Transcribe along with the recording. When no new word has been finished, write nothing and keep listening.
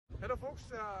Hello folks,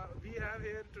 we have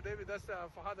here today with us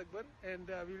Fahad Akbar, and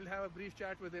we will have a brief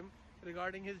chat with him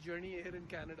regarding his journey here in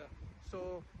Canada.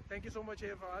 So thank you so much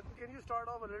here, Fahad. Can you start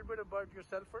off a little bit about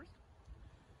yourself first?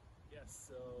 Yes,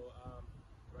 so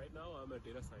right now I'm a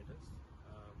data scientist.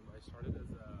 I started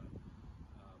as a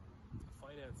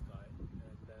finance guy,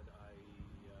 and then I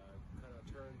kind of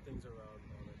turned things around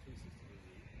on a 360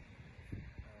 degree.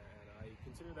 And I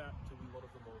consider that to be one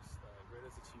of the most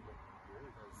greatest achievements here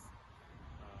because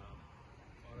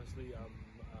honestly,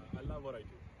 I love what I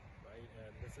do, right?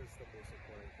 And this is the most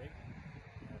important thing.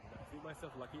 And I feel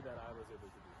myself lucky that I was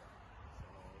able to do that. So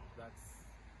that's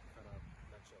kind of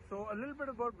nutshell. So a little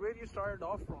bit about where you started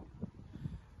off from.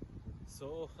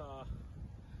 So,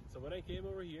 so when I came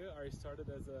over here, I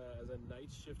started as a night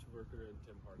shift worker in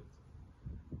Tim Hortons.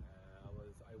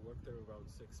 I worked there around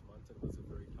 6 months, and it was a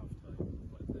very tough time.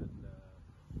 But then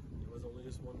it was only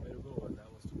just one way to go, and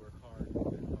that was to work hard and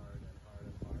hard and hard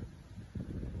and hard.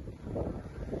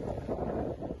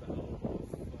 With the help of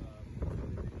hard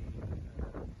work and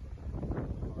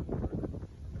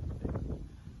everything.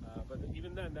 But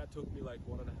even then, that took me like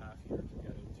 1.5 years to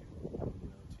get into,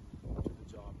 to the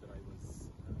job that I was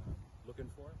looking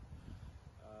for.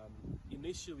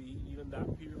 Initially, even that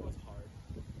period was hard,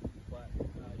 but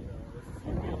if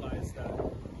you realize that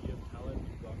you have talent,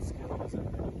 you've got skills,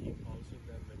 and then you keep polishing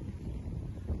them, and you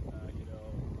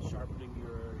keep, sharpening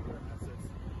your assets,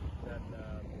 then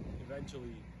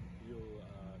eventually you'll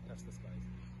touch the skies.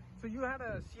 So you had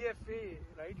a CFA,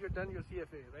 right? You've done your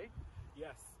CFA, right?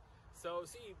 Yes. So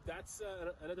see, that's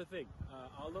another thing.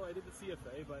 Although I did the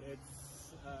CFA, but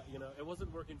it's it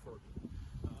wasn't working for me.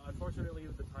 Unfortunately,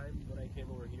 at the time when I came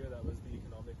over here, that was the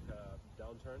economic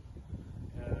downturn,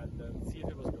 and the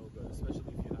CFA was no good,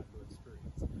 especially if you had no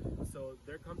experience. So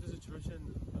there comes a situation,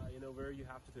 where you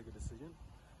have to take a decision.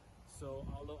 So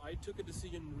although I took a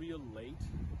decision real late,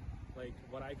 like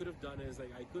what I could have done is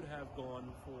like I could have gone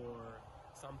for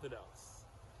something else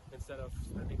instead of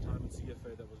spending time in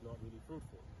CFA that was not really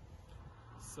fruitful.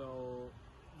 So,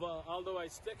 well, although I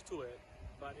stick to it,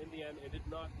 but in the end, it did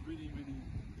not really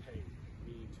pay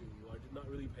me to, or did not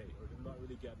really pay, or did not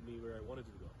really get me where I wanted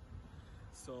to go.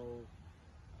 So,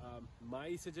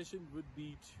 my suggestion would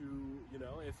be to,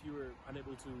 if you were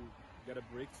unable to get a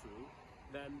breakthrough,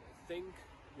 then think,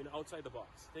 outside the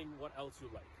box. Think what else you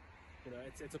like.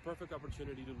 It's a perfect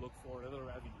opportunity to look for another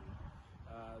avenue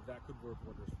that could work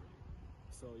wonders for you.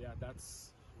 So yeah,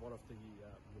 that's one of the,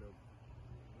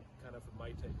 kind of my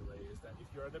takeaway is that if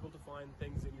you're unable to find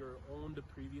things in your own the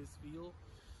previous field.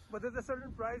 But there's a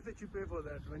certain price that you pay for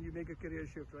that when you make a career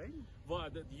shift, right? Well,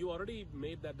 you already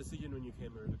made that decision when you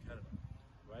came here to Canada,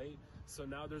 right? So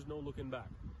now there's no looking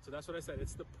back. So that's what I said.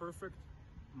 It's the perfect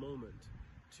moment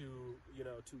to,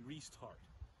 to restart.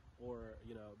 Or,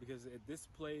 because this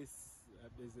place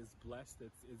is blessed.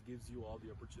 It gives you all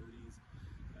the opportunities,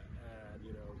 and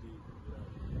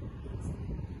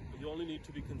you only need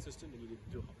to be consistent and you need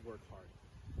to work hard.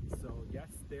 So yes,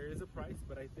 there is a price,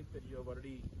 but I think that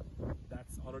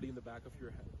that's already in the back of your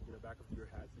head,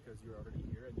 because you're already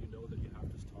here and you know that you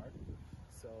have to start.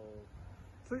 So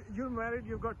you're married.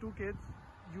 You've got 2 kids.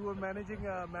 You are managing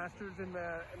a master's in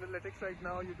analytics right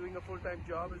now. You're doing a full-time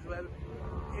job as well.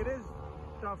 It is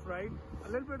tough, right? A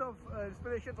little bit of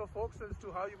inspiration for folks as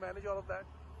to how you manage all of that.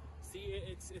 See,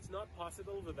 it's not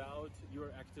possible without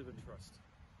your active interest.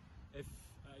 If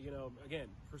again,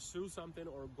 pursue something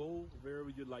or go where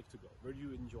you'd like to go, where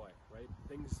you enjoy, right?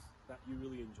 Things that you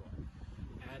really enjoy,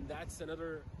 and that's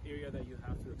another area that you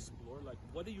have to explore. Like,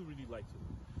 what do you really like to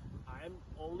do? I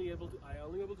only able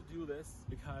to do this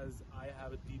because I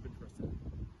have a deep interest in it.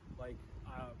 Like,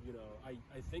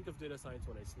 I think of data science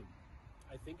when I sleep.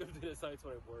 I think of data science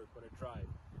when I work, when I drive,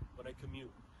 when I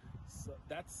commute. So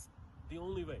that's the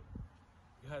only way.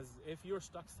 Because if you're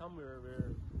stuck somewhere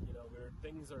where where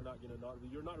things are not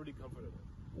you're not really comfortable,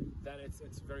 then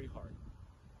it's very hard.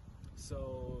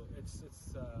 So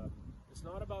it's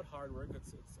not about hard work.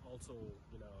 It's also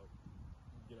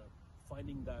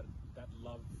finding that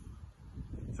love.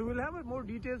 So we'll have a more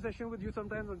detailed session with you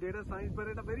sometimes on data science, but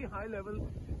at a very high level,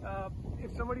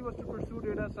 if somebody was to pursue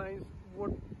data science,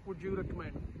 what would you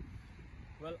recommend?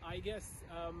 Well, I guess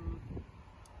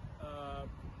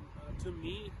to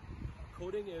me,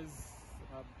 coding is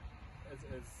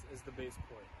the base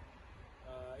point.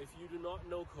 If you do not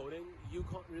know coding, you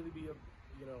can't really be a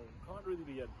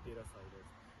data scientist.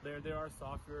 There are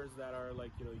softwares that are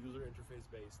like user interface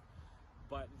based,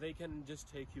 but they can just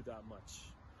take you that much.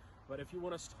 But if you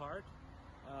want to start,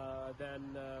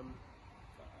 then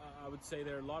I would say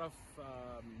there are a lot of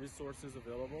resources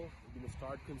available. You can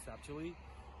start conceptually,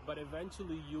 but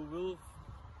eventually you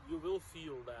you will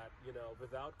feel that, you know,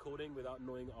 without coding, without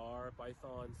knowing R,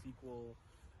 Python, SQL,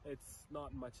 it's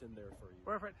not much in there for you.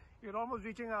 Perfect. You're almost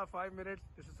reaching our 5 minutes.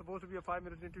 This is supposed to be a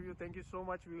 5-minute interview. Thank you so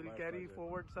much. We will My carry pleasure.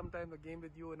 forward sometime the game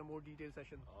with you in a more detailed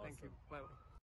session. Thank you. Awesome. Bye.